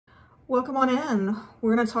Welcome on in.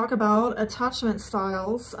 We're going to talk about attachment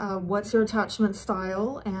styles. What's your attachment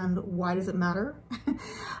style and why does it matter?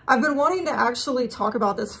 I've been wanting to actually talk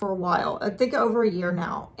about this for a while, I think over a year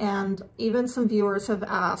now, and even some viewers have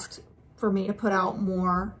asked for me to put out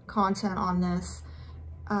more content on this.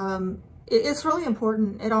 It's really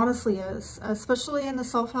important. It honestly is, especially in the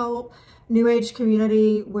self-help New Age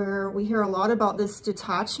community where we hear a lot about this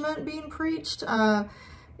detachment being preached.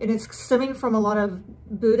 And it's stemming from a lot of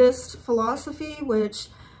Buddhist philosophy, which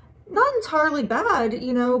not entirely bad,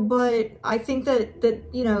 but I think that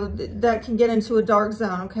that can get into a dark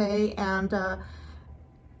zone, okay? And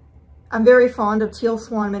I'm very fond of Teal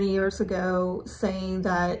Swan many years ago saying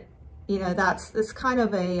that, that's kind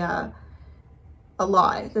of a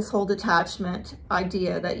lie, this whole detachment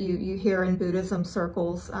idea that you hear in Buddhism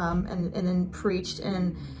circles and then preached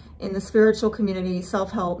in the spiritual community,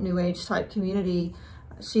 self-help, New Age type community.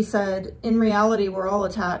 She said, in reality, we're all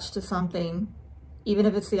attached to something, even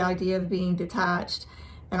if it's the idea of being detached.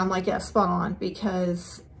 And I'm like, yeah, spot on,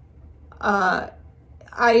 because I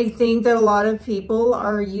think that a lot of people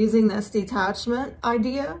are using this detachment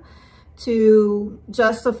idea to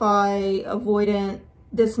justify avoidant,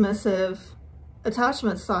 dismissive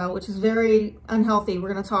attachment style, which is very unhealthy.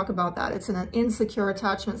 We're going to talk about that. It's an insecure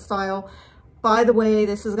attachment style. By the way,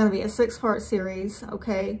 this is going to be a 6-part series,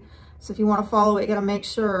 okay? So if you want to follow it, you got to make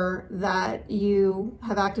sure that you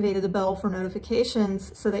have activated the bell for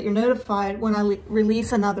notifications so that you're notified when I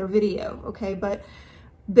release another video, okay? But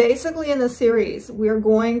basically in this series, we're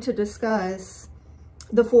going to discuss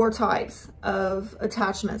the 4 types of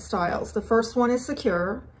attachment styles. The first one is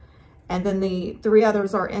secure, and then the 3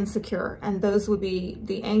 others are insecure, and those would be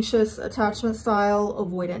the anxious attachment style,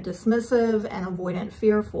 avoidant dismissive, and avoidant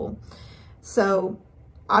fearful. So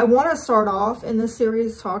I want to start off in this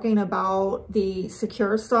series talking about the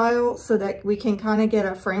secure style so that we can kind of get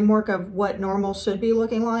a framework of what normal should be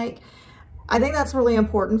looking like. I think that's really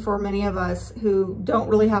important for many of us who don't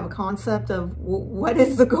really have a concept of what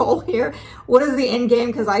is the goal here? What is the end game?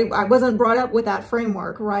 Because I wasn't brought up with that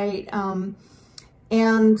framework, right? And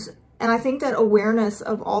I think that awareness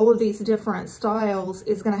of all of these different styles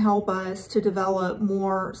is going to help us to develop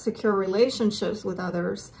more secure relationships with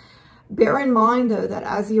others. Bear in mind, though, that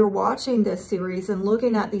as you're watching this series and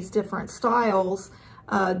looking at these different styles,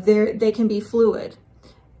 they can be fluid.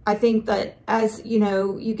 I think that as,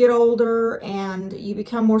 you get older and you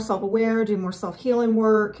become more self-aware, do more self-healing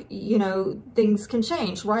work, things can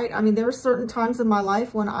change, right? I mean, there are certain times in my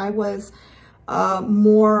life when I was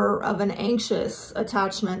more of an anxious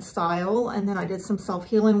attachment style, and then I did some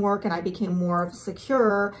self-healing work and I became more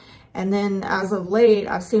secure. And then as of late,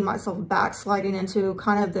 I've seen myself backsliding into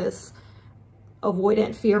kind of this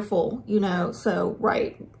avoidant fearful, so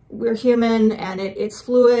right, we're human and it's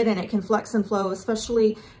fluid and it can flex and flow,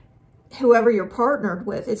 especially whoever you're partnered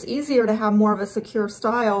with. It's easier to have more of a secure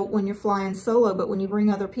style when you're flying solo, but when you bring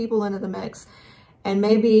other people into the mix and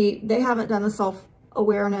maybe they haven't done the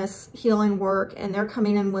self-awareness healing work and they're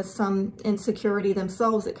coming in with some insecurity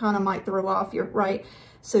themselves, it kind of might throw off your right.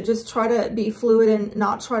 So just try to be fluid and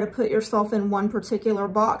not try to put yourself in one particular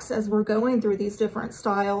box as we're going through these different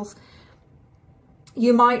styles.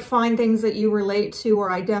 You might find things that you relate to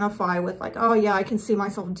or identify with, like, oh yeah, I can see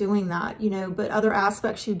myself doing that, but other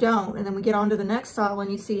aspects you don't. And then we get on to the next style and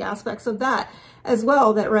you see aspects of that as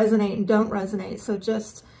well that resonate and don't resonate. So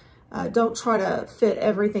just don't try to fit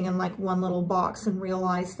everything in like one little box and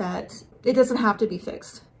realize that it doesn't have to be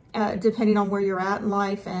fixed. Depending on where you're at in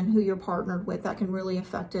life and who you're partnered with, that can really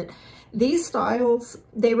affect it. These styles,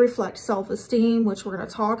 they reflect self-esteem, which we're going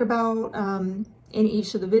to talk about in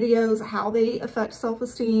each of the videos, how they affect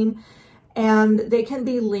self-esteem, and they can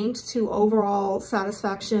be linked to overall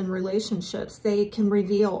satisfaction in relationships. They can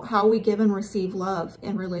reveal how we give and receive love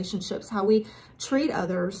in relationships, how we treat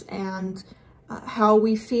others, and how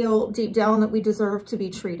we feel deep down that we deserve to be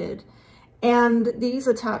treated. And these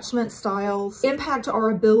attachment styles impact our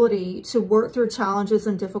ability to work through challenges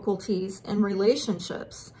and difficulties in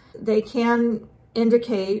relationships. They can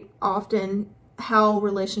indicate often how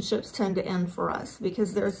relationships tend to end for us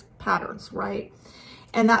because there's patterns, right?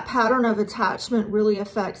 And that pattern of attachment really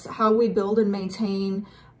affects how we build and maintain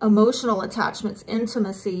emotional attachments,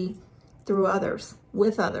 intimacy through others,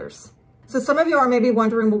 with others. So some of you are maybe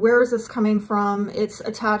wondering, well, where is this coming from? It's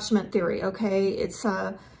attachment theory, okay? It's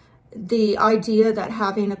the idea that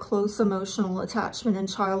having a close emotional attachment in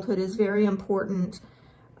childhood is very important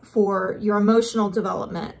for your emotional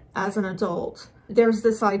development as an adult. There's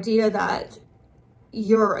this idea that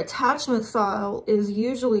your attachment style is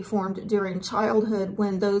usually formed during childhood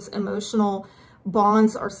when those emotional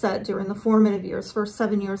bonds are set during the formative years, first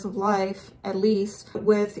 7 years of life, at least,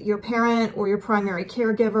 with your parent or your primary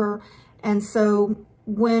caregiver. And so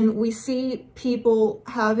when we see people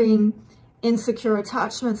having insecure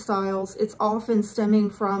attachment styles, it's often stemming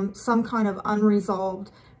from some kind of unresolved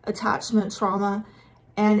attachment trauma,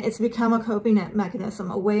 and it's become a coping mechanism,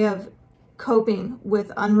 a way of coping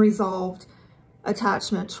with unresolved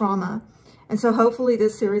attachment trauma. And so hopefully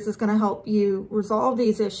this series is going to help you resolve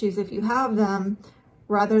these issues if you have them,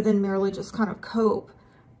 rather than merely just kind of cope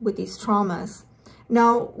with these traumas.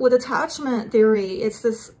 Now, with attachment theory, it's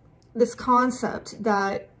this concept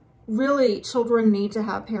that really children need to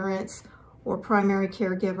have parents or primary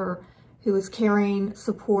caregiver who is caring,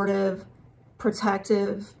 supportive,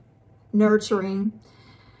 protective, nurturing.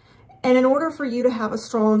 And in order for you to have a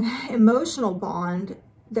strong emotional bond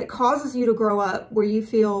that causes you to grow up where you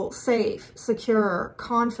feel safe, secure,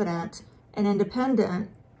 confident, and independent,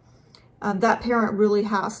 that parent really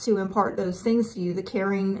has to impart those things to you, the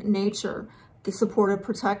caring nature, the supportive,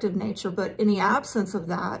 protective nature. But in the absence of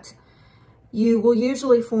that, you will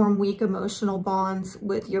usually form weak emotional bonds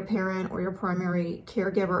with your parent or your primary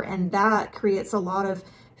caregiver, and that creates a lot of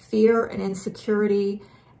fear and insecurity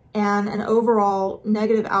and an overall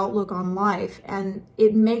negative outlook on life, and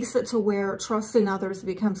it makes it to where trusting others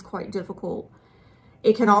becomes quite difficult.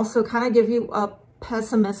 It can also kind of give you a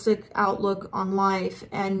pessimistic outlook on life,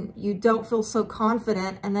 and you don't feel so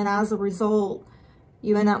confident, and then as a result,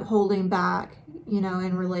 you end up holding back,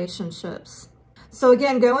 in relationships. So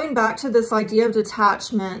again, going back to this idea of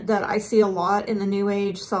detachment that I see a lot in the New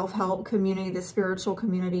Age self-help community, the spiritual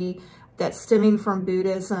community that's stemming from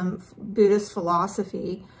Buddhism, Buddhist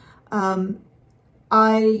philosophy,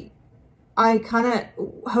 I kind of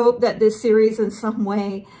hope that this series in some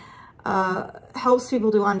way helps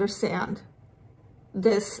people to understand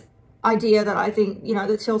this idea that I think,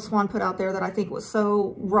 that Teal Swan put out there that I think was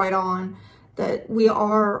so right on, that we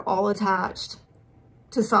are all attached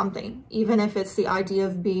to something, even if it's the idea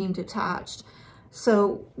of being detached.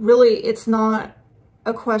 So really, it's not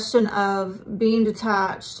a question of being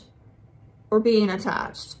detached or being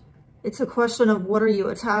attached. It's a question of what are you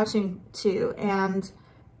attaching to, and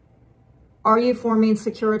are you forming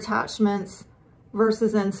secure attachments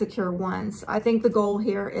versus insecure ones? I think the goal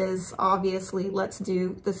here is obviously, let's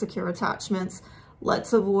do the secure attachments.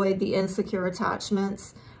 Let's avoid the insecure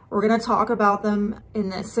attachments. We're going to talk about them in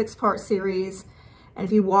this 6-part series. And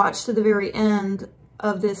if you watch to the very end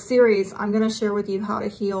of this series, I'm going to share with you how to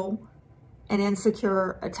heal an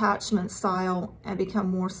insecure attachment style and become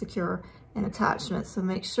more secure in attachment. So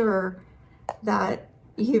make sure that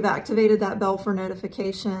you've activated that bell for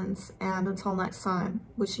notifications. And until next time,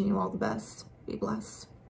 wishing you all the best. Be blessed.